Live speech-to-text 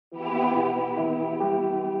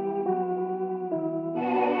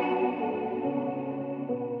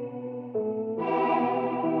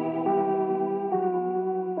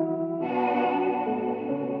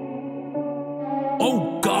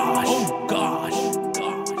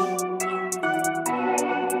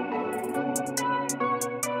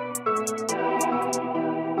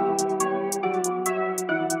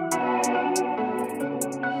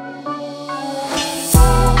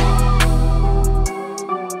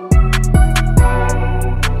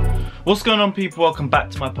What's going on, people? Welcome back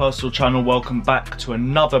to my personal channel. Welcome back to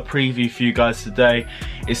another preview for you guys today.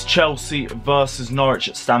 It's Chelsea versus Norwich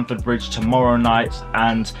at Stamford Bridge tomorrow night.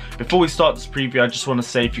 And before we start this preview, I just want to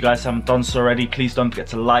say, if you guys haven't done so already, please don't forget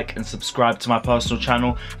to like and subscribe to my personal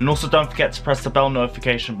channel. And also don't forget to press the bell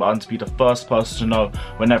notification button to be the first person to know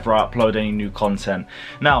whenever I upload any new content.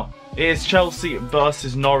 Now, it is Chelsea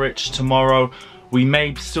versus Norwich tomorrow. We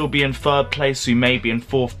may still be in third place, we may be in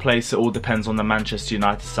fourth place. It all depends on the Manchester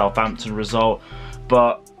United-Southampton result.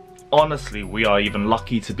 But honestly, we are even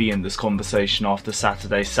lucky to be in this conversation after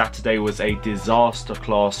Saturday. Saturday was a disaster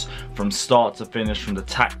class from start to finish, from the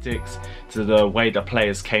tactics to the way the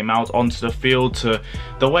players came out onto the field to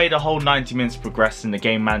the way the whole 90 minutes progressed in the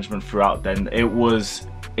game management throughout then. It was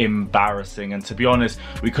embarrassing, and to be honest,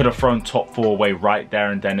 we could have thrown top four away right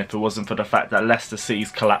there and then if it wasn't for the fact that Leicester City's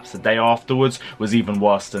collapse the day afterwards was even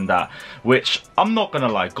worse than that. Which, I'm not gonna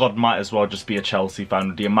lie, God might as well just be a Chelsea fan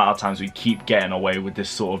with the amount of times we keep getting away with this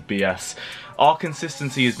sort of BS. Our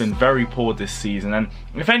consistency has been very poor this season, and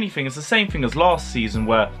if anything, it's the same thing as last season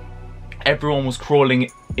where everyone was crawling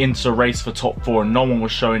into a race for top four and no one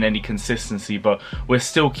was showing any consistency, but we're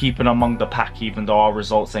still keeping among the pack even though our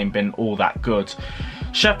results ain't been all that good.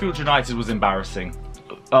 Sheffield United was embarrassing.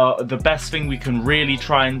 The best thing we can really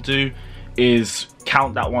try and do is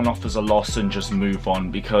count that one off as a loss and just move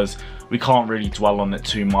on, because we can't really dwell on it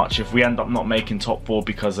too much. If we end up not making top four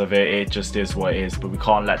because of it, it just is what it is, but we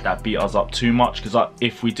can't let that beat us up too much, because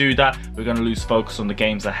if we do that, we're going to lose focus on the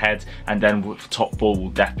games ahead, and then top four will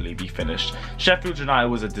definitely be finished. Sheffield United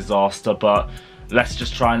was a disaster, but let's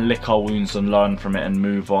just try and lick our wounds and learn from it and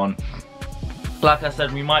move on. Like I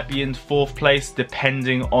said, we might be in fourth place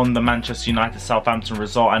depending on the Manchester United-Southampton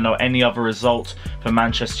result. I know any other result for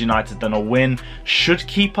Manchester United than a win should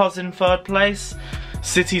keep us in third place.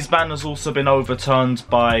 City's ban has also been overturned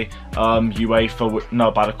by by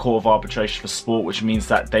the Court of Arbitration for Sport, which means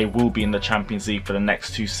that they will be in the Champions League for the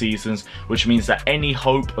next 2 seasons, which means that any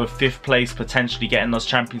hope of 5th place potentially getting us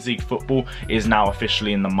Champions League football is now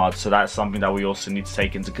officially in the mud. So that's something that we also need to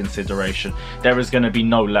take into consideration. There is going to be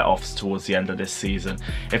no let-offs towards the end of this season.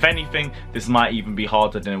 If anything, this might even be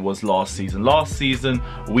harder than it was last season. Last season,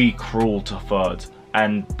 we crawled to third.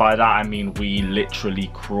 And by that I mean we literally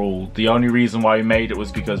crawled. The only reason why we made it was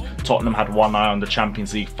because Tottenham had one eye on the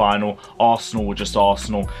Champions League final, Arsenal were just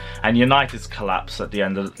Arsenal, and United's collapse at the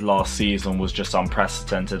end of last season was just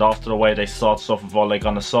unprecedented. After the way they started off with Ole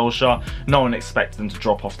Gunnar Solskjaer, no one expected them to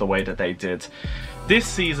drop off the way that they did. This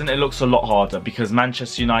season it looks a lot harder because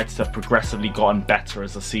Manchester United have progressively gotten better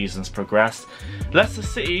as the season's progressed. Leicester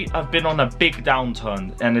City have been on a big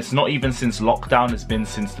downturn, and it's not even since lockdown, it's been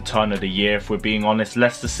since the turn of the year if we're being honest.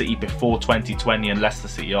 Leicester City before 2020 and Leicester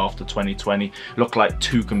City after 2020 look like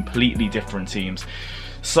 2 completely different teams.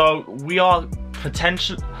 So we are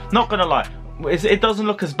potentially, not gonna lie, it doesn't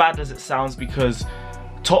look as bad as it sounds because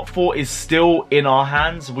top 4 is still in our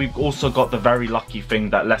hands. We've also got the very lucky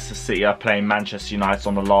thing that Leicester City are playing Manchester United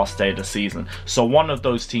on the last day of the season. So one of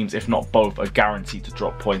those teams, if not both, are guaranteed to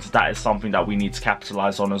drop points. That is something that we need to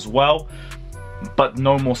capitalise on as well. But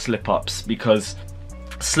no more slip-ups, because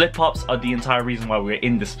slip-ups are the entire reason why we're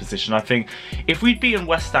in this position. I think if we'd be in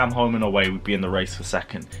West Ham home and away, we'd be in the race for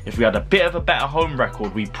second. If we had a bit of a better home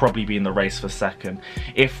record, we'd probably be in the race for second.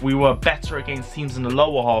 If we were better against teams in the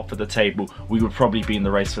lower half of the table, we would probably be in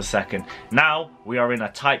the race for second. Now, we are in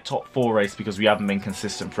a tight top 4 race because we haven't been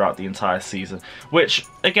consistent throughout the entire season. Which,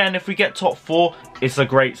 again, if we get top 4, it's a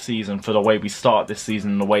great season for the way we start this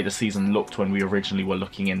season and the way the season looked when we originally were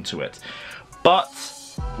looking into it. But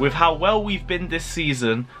with how well we've been this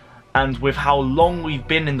season and with how long we've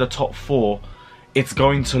been in the top 4, it's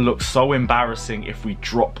going to look so embarrassing if we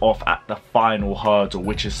drop off at the final hurdle,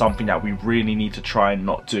 which is something that we really need to try and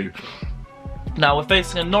not do. Now, we're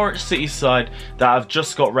facing a Norwich City side that have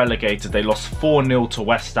just got relegated. They lost 4-0 to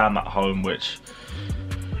West Ham at home, which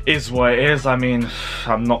is what it is. I mean,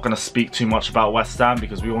 I'm not going to speak too much about West Ham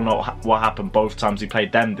because we all know what happened both times we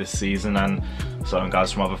played them this season, and certain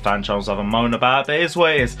guys from other fan channels have a moan about it, but it is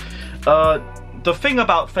what it is. The thing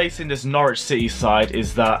about facing this Norwich City side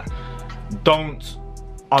is that don't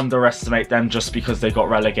underestimate them just because they got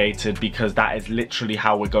relegated, because that is literally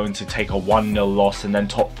how we're going to take a 1-0 loss and then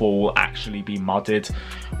top 4 will actually be mudded.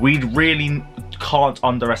 We really can't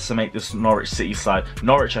underestimate this Norwich City side.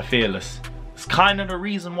 Norwich are fearless. It's kind of the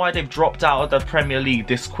reason why they've dropped out of the Premier League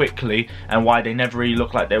this quickly and why they never really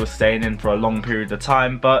looked like they were staying in for a long period of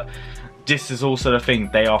time, but this is also the thing,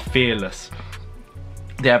 they are fearless.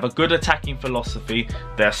 They have a good attacking philosophy,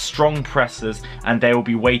 they're strong pressers, and they will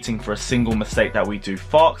be waiting for a single mistake that we do.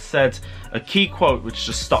 Farke said a key quote which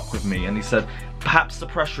just stuck with me, and he said, "Perhaps the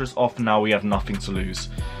pressure is off now, we have nothing to lose."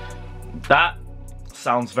 That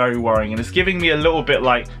sounds very worrying, and it's giving me a little bit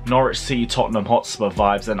like Norwich City, Tottenham Hotspur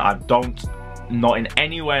vibes, and not in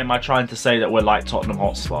any way am I trying to say that we're like Tottenham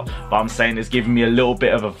Hotspur, but I'm saying it's giving me a little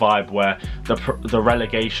bit of a vibe where the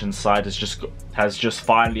relegation side has just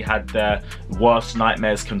finally had their worst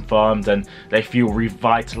nightmares confirmed, and they feel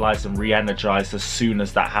revitalized and re-energized as soon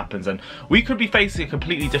as that happens. And we could be facing a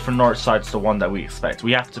completely different Norwich side to the one that we expect.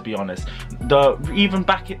 We have to be honest.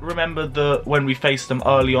 Remember when we faced them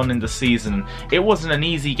early on in the season, it wasn't an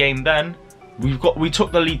easy game then. We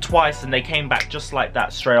took the lead twice and they came back just like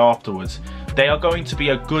that straight afterwards. They are going to be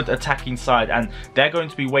a good attacking side, and they're going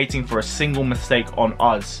to be waiting for a single mistake on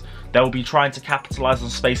us. They'll be trying to capitalize on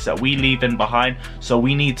space that we leave in behind, so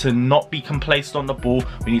we need to not be complacent on the ball.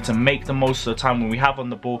 We need to make the most of the time when we have on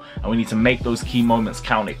the ball, and we need to make those key moments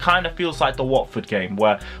count. It kind of feels like the Watford game,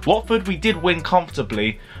 where Watford, we did win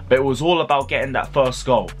comfortably, but it was all about getting that first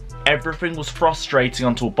goal. Everything was frustrating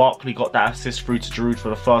until Barkley got that assist through to Giroud for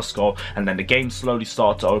the first goal, and then the game slowly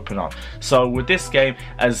started to open up. So with this game,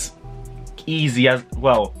 as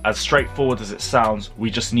straightforward as it sounds, we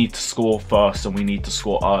just need to score first, and we need to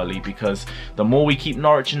score early, because the more we keep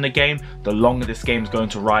Norwich in the game, the longer this game is going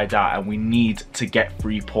to ride out, and we need to get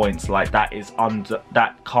 3 points. Like, that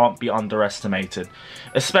can't be underestimated,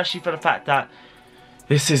 especially for the fact that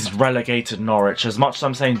this is relegated Norwich. As much as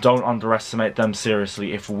I'm saying don't underestimate them,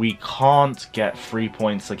 seriously, if we can't get 3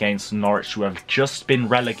 points against Norwich, who have just been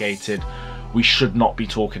relegated, we should not be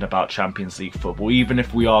talking about Champions League football, even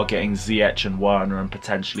if we are getting Ziyech and Werner and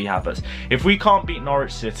potentially Havertz. If we can't beat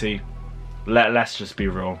Norwich City, let's just be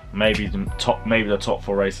real. Maybe the top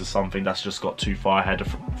 4 race is something that's just got too far ahead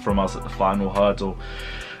from us at the final hurdle.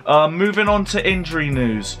 Moving on to injury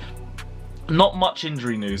news. Not much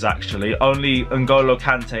injury news actually, only N'Golo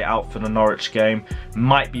Kante out for the Norwich game.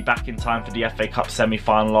 Might be back in time for the FA Cup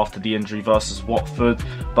semi-final after the injury versus Watford,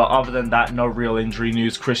 but other than that, no real injury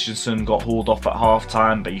news. Christensen got hauled off at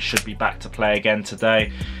half-time, but he should be back to play again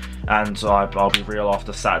today. And I'll be real,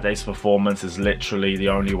 after Saturday's performance is literally the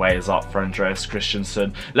only way is up for Andreas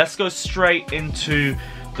Christensen. Let's go straight into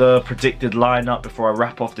the predicted lineup before I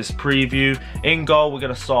wrap off this preview. In goal, we're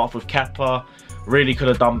going to start off with Kepa. Really could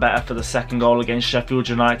have done better for the second goal against Sheffield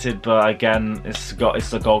United, but again, it's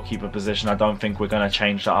the goalkeeper position. I don't think we're going to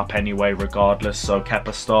change that up anyway regardless, so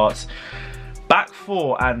Kepa starts. Back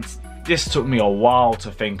 4, and this took me a while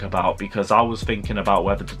to think about, because I was thinking about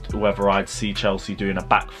whether I'd see Chelsea doing a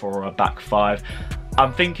back 4 or a back 5.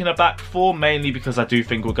 I'm thinking a back 4 mainly because I do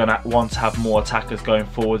think we're going to want to have more attackers going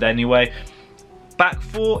forward anyway. Back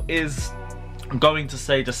 4 is going to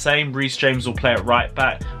stay the same. Reece James will play at right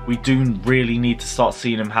back. We do really need to start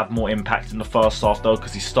seeing him have more impact in the first half though,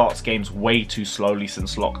 because he starts games way too slowly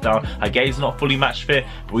since lockdown. I get he's not fully match fit,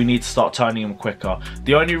 but we need to start turning him quicker.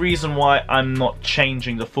 The only reason why I'm not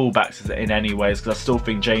changing the fullbacks in any way is because I still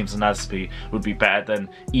think James and Aspi would be better than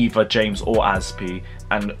either James or Aspi,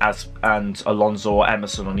 and Alonso or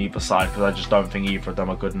Emerson on either side, because I just don't think either of them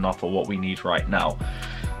are good enough for what we need right now.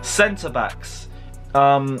 Centre backs.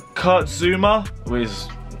 Kurt Zouma, who is,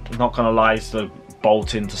 not gonna lie, is the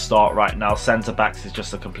bolt in to start right now. Centre backs is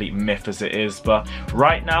just a complete myth as it is, but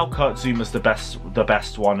right now Kurt Zouma's the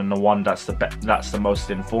best one, and the one that's the most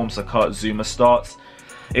informed. So Kurt Zouma starts.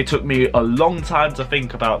 It took me a long time to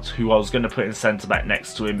think about who I was going to put in centre back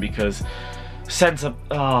next to him, because centre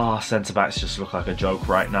backs just look like a joke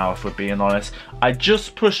right now, if we're being honest. I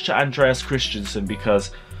just pushed to Andreas Christensen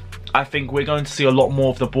because I think we're going to see a lot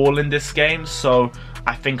more of the ball in this game, so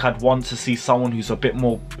I think I'd want to see someone who's a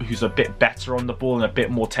bit better on the ball and a bit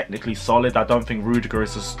more technically solid. I don't think Rudiger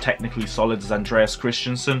is as technically solid as Andreas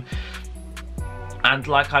Christensen. And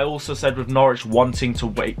like I also said with Norwich wanting to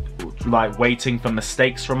waiting for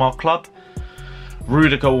mistakes from our club,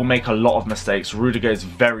 Rudiger will make a lot of mistakes. Rudiger is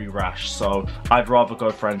very rash, so I'd rather go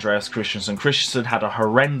for Andreas Christensen. Christensen had a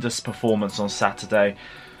horrendous performance on Saturday,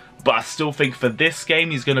 but I still think for this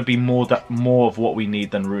game he's going to be more of what we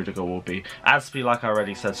need than Rudiger will be. Aspi, like I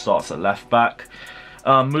already said, starts at left back.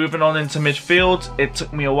 Moving on into midfield, it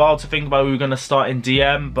took me a while to think about who we were going to start in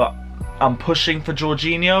DM, but I'm pushing for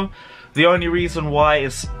Jorginho. The only reason why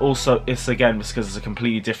is again because it's a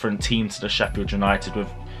completely different team to the Sheffield United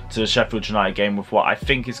game, with what I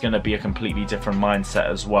think is going to be a completely different mindset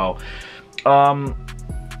as well.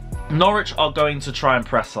 Norwich are going to try and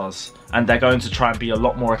press us, and they're going to try and be a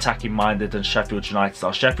lot more attacking minded than Sheffield United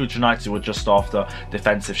are. Sheffield United were just after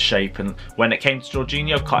defensive shape, and when it came to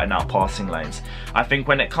Jorginho, cutting out passing lanes. I think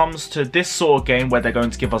when it comes to this sort of game where they're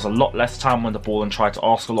going to give us a lot less time on the ball and try to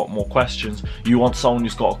ask a lot more questions, you want someone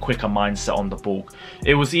who's got a quicker mindset on the ball.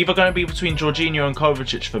 It was either going to be between Jorginho and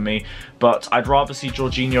Kovacic for me, but I'd rather see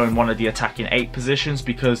Jorginho in one of the attacking 8 positions,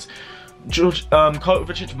 because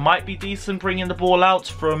Kovacic might be decent bringing the ball out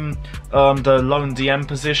from the lone DM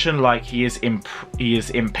position. Like, he is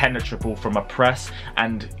impenetrable from a press,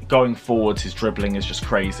 and going forwards his dribbling is just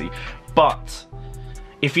crazy. But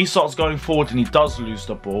if he starts going forward and he does lose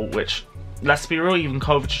the ball, which, let's be real, even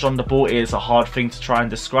Kovacic on the ball is a hard thing to try and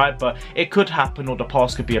describe, but it could happen, or the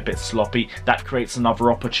pass could be a bit sloppy. That creates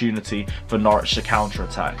another opportunity for Norwich to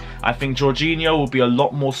counter-attack. I think Jorginho will be a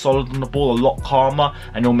lot more solid on the ball, a lot calmer,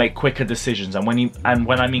 and he'll make quicker decisions. And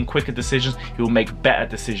when I mean quicker decisions, he'll make better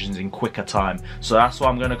decisions in quicker time. So that's why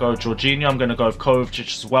I'm going to go with Jorginho. I'm going to go with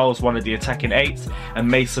Kovacic as well as one of the attacking eights, and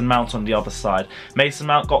Mason Mount on the other side. Mason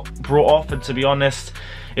Mount got brought off, and to be honest,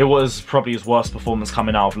 it was probably his worst performance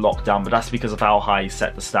coming out of lockdown, but that's because of how high he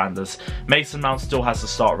set the standards. Mason Mount still has to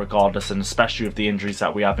start regardless, and especially with the injuries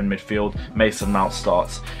that we have in midfield, Mason Mount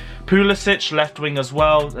starts. Pulisic, left wing as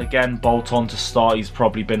well. Again, bolt on to start. He's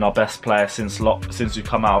probably been our best player since we've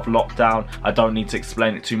come out of lockdown. I don't need to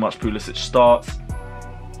explain it too much. Pulisic starts.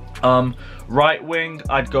 Right wing,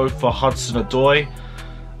 I'd go for Hudson-Odoi.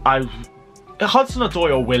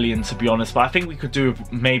 Hudson-Odoi or Willian, to be honest, but I think we could do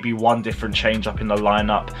maybe one different change up in the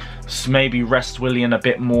lineup. So maybe rest Willian a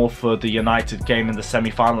bit more for the United game in the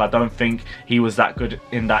semi-final. I don't think he was that good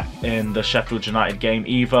in the Sheffield United game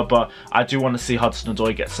either, but I do want to see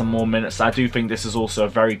Hudson-Odoi get some more minutes. I do think this is also a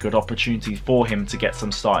very good opportunity for him to get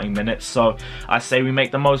some starting minutes, so I say we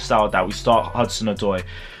make the most out of that. We start Hudson-Odoi.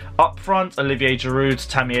 Up front, Olivier Giroud.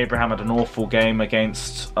 Tammy Abraham had an awful game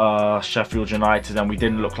against Sheffield United, and we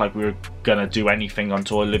didn't look like we were going to do anything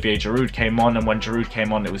until Olivier Giroud came on, and when Giroud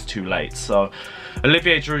came on it was too late. So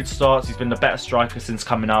Olivier Giroud starts. He's been the better striker since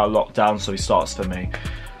coming out of lockdown, so he starts for me.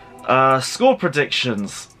 Score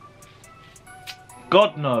predictions.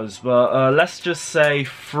 God knows, but let's just say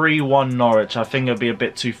 3-1 Norwich. I think it'll be a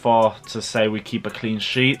bit too far to say we keep a clean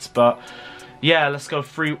sheet, but yeah, let's go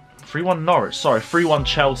 3-1 Norwich, sorry, 3-1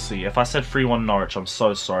 Chelsea. If I said 3-1 Norwich, I'm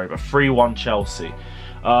so sorry, but 3-1 Chelsea.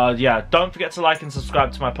 Yeah, don't forget to like and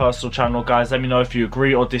subscribe to my personal channel, guys. Let me know if you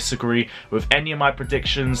agree or disagree with any of my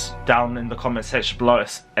predictions down in the comment section below,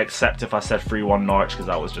 except if I said 3-1 Norwich, because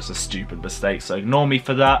that was just a stupid mistake, so ignore me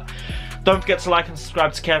for that. Don't forget to like and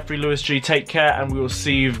subscribe to Carefree Lewis G. Take care, and we will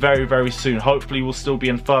see you very, very soon. Hopefully we'll still be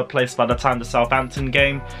in third place by the time the Southampton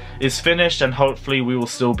game is finished, and hopefully we will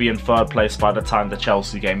still be in third place by the time the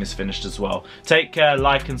Chelsea game is finished as well. Take care,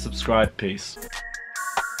 like and subscribe. Peace.